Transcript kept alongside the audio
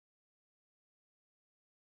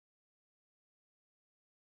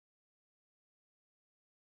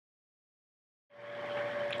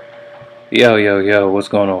Yo, yo, yo, what's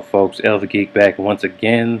going on, folks? ELTheGeek back once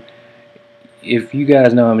again. If you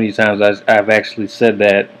guys know how many times I've actually said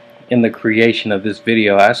that in the creation of this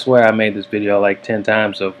video, I swear I made this video like 10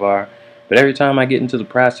 times so far, but every time I get into the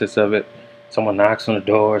process of it, someone knocks on the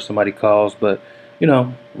door, somebody calls, but,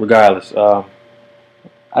 regardless,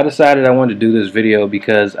 I decided I wanted to do this video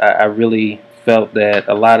because I really felt that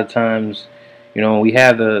a lot of times, we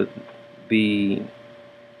have the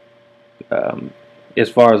um, as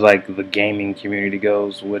far as like the gaming community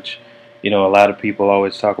goes, which a lot of people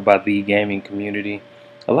always talk about the gaming community.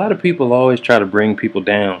 A lot of people always try to bring people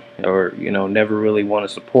down, or never really want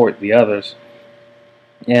to support the others.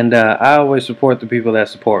 And I always support the people that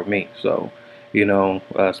support me. So,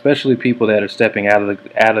 especially people that are stepping out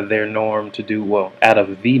of their norm to do well, out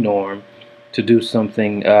of the norm to do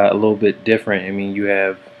something a little bit different. I mean, you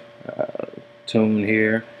have Tune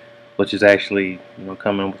here, which is actually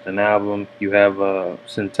coming with an album. You have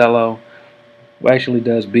Centello, who actually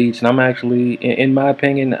does beats, and I'm actually, in my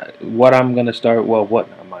opinion, what I'm gonna start. Well, what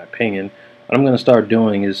not my opinion. What I'm gonna start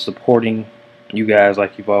doing is supporting you guys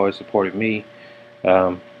like you've always supported me,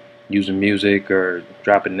 using music or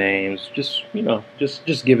dropping names, just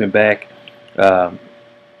just giving back um,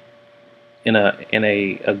 in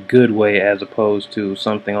a good way, as opposed to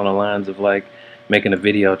something on the lines of like making a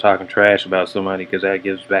video talking trash about somebody, because that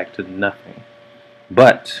gives back to nothing.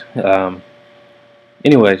 But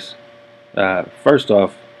anyways, first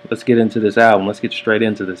off, let's get into this album. Let's get straight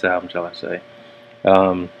into this album, shall I say?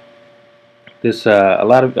 Um, this a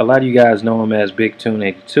lot of you guys know him as Big Tune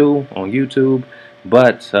 82 on YouTube,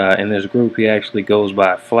 but in this group he actually goes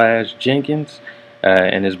by Flash Jenkins,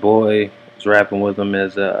 and his boy is rapping with him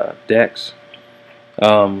as Dex.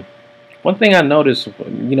 Um, One thing I noticed,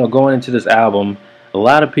 going into this album, a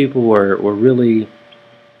lot of people were really,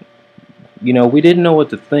 we didn't know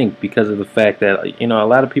what to think, because of the fact that, a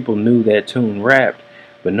lot of people knew that Tune rapped,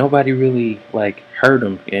 but nobody really, like, heard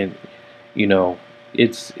him. And,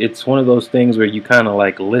 it's one of those things where you kind of,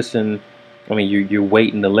 like, listen. I mean, you're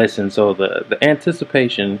waiting to listen. So the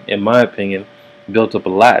anticipation, in my opinion, built up a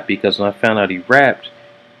lot, because when I found out he rapped,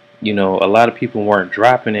 a lot of people weren't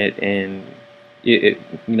dropping it, and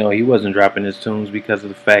he wasn't dropping his tunes because of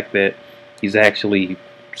the fact that he's actually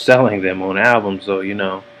selling them on albums. So,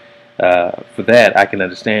 for that, I can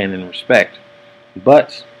understand and respect.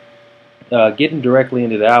 But getting directly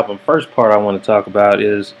into the album, first part I want to talk about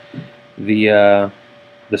is the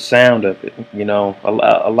sound of it.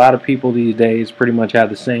 A lot of people these days pretty much have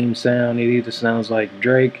the same sound. It either sounds like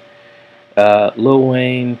Drake, Lil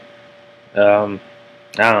Wayne, I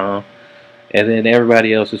don't know, and then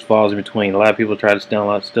everybody else just falls in between. A lot of people try to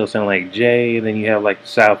still sound like Jay, and then you have like the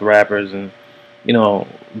South rappers and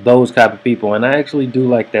those type of people. And I actually do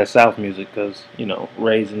like that South music, because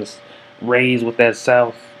raised with that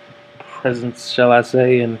South presence, shall I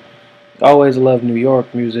say. And I always love New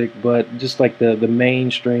York music, but just like the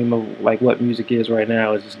mainstream of like what music is right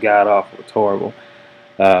now is just god awful. It's horrible.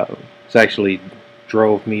 It's actually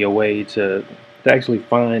drove me away to actually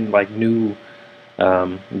find like new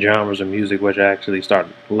genres of music, which I actually start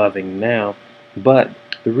loving now. But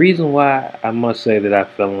the reason why I must say that I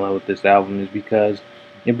fell in love with this album is because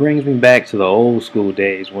it brings me back to the old school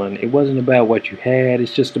days, when it wasn't about what you had,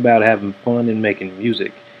 it's just about having fun and making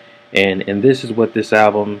music. And this is what this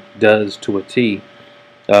album does to a T.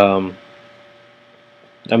 Um,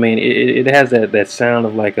 I mean, it has that sound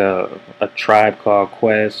of like a Tribe Called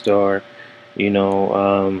Quest, or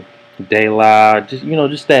De La,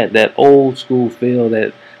 just that old school feel,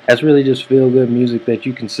 that's really just feel good music that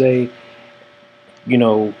you can say,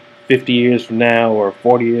 50 years from now or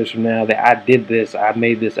 40 years from now, that I did this, I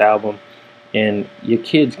made this album, and your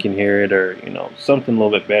kids can hear it, or something a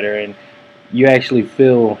little bit better, and you actually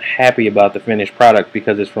feel happy about the finished product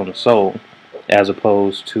because it's from the soul, as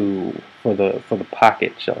opposed to for the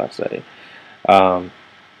pocket, shall I say. Um,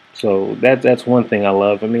 so that's one thing I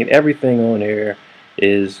love. I mean, everything on here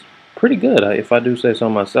is pretty good, if I do say so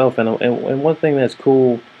myself. And one thing that's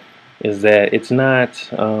cool is that it's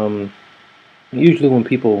not usually when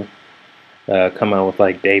people come out with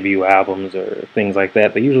like debut albums or things like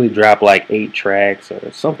that, they usually drop like 8 tracks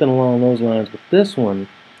or something along those lines. But this one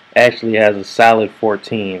actually has a solid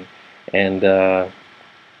 14, and I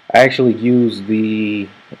actually use the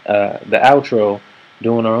outro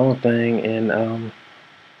doing our own thing in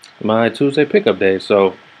my Tuesday pickup day.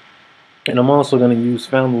 So, and I'm also going to use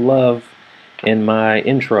Found Love in my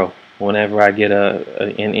intro whenever I get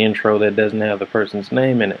an intro that doesn't have the person's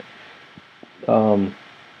name in it.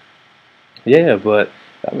 Yeah, but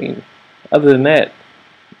I mean, other than that,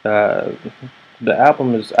 uh, the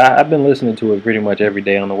album is. I've been listening to it pretty much every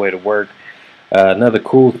day on the way to work. Another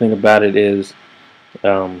cool thing about it is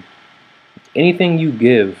um, anything you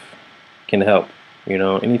give can help. You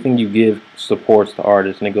know, anything you give supports the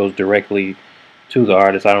artist, and it goes directly to the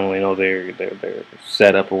artist. I don't really know their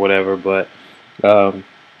setup or whatever, but um,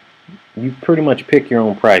 you pretty much pick your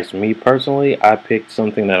own price. Me personally, I picked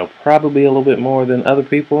something that'll probably be a little bit more than other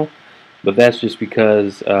people, but that's just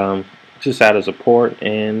because it's just out of support,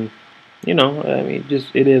 and you know, I mean,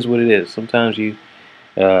 just it is what it is. Sometimes you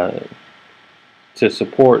uh, to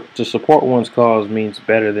support one's cause means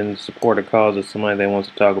better than to support a cause of somebody that wants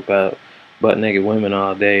to talk about butt naked women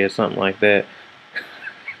all day or something like that.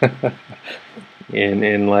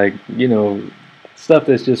 And like, you know, stuff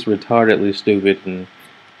that's just retardedly stupid and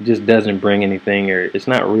just doesn't bring anything, or it's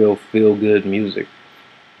not real feel good music.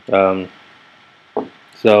 Um,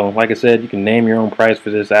 so like I said, you can name your own price for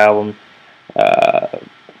this album. Uh,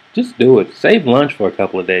 just do it. Save lunch for a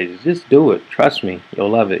couple of days. Just do it. Trust me, you'll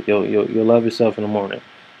love it. You'll love yourself in the morning.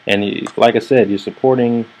 And you, like I said, you're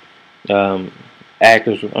supporting um,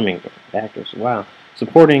 actors. I mean, actors. Wow,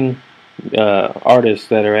 supporting artists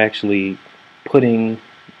that are actually putting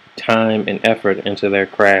time and effort into their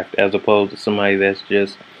craft, as opposed to somebody that's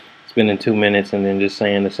just spending 2 minutes and then just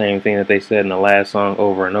saying the same thing that they said in the last song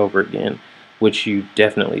over and over again, which you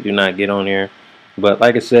definitely do not get on here. But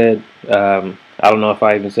like I said, I don't know if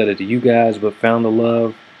I even said it to you guys, but Found the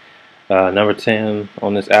Love, number 10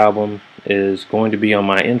 on this album, is going to be on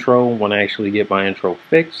my intro when I actually get my intro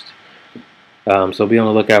fixed. So be on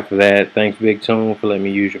the lookout for that. Thanks, Big Tune, for letting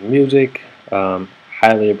me use your music.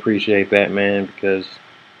 Highly appreciate that, man, because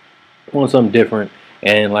I want something different.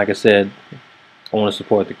 And like I said, I want to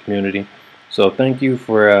support the community. So thank you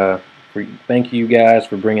thank you guys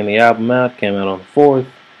for bringing the album out. Came out on the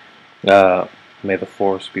 4th. May the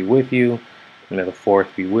Force be with you. May the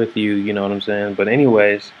 4th be with you. You know what I'm saying? But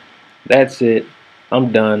anyways, that's it.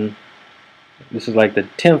 I'm done. This is like the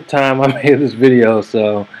 10th time I made this video,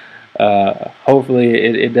 so hopefully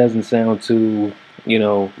it doesn't sound too, you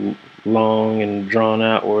know, long and drawn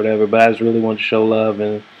out or whatever. But I just really want to show love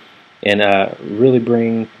and really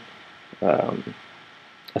bring a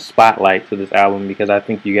spotlight to this album, because I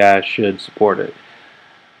think you guys should support it.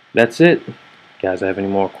 That's it. If you guys have any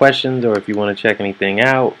more questions, or if you want to check anything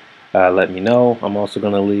out, let me know. I'm also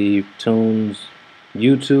going to leave Tune's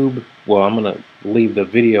YouTube. Well, I'm going to leave the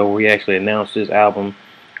video where he actually announced his album,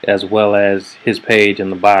 as well as his page in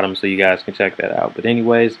the bottom, so you guys can check that out. But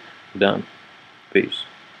anyways, I'm done. Peace.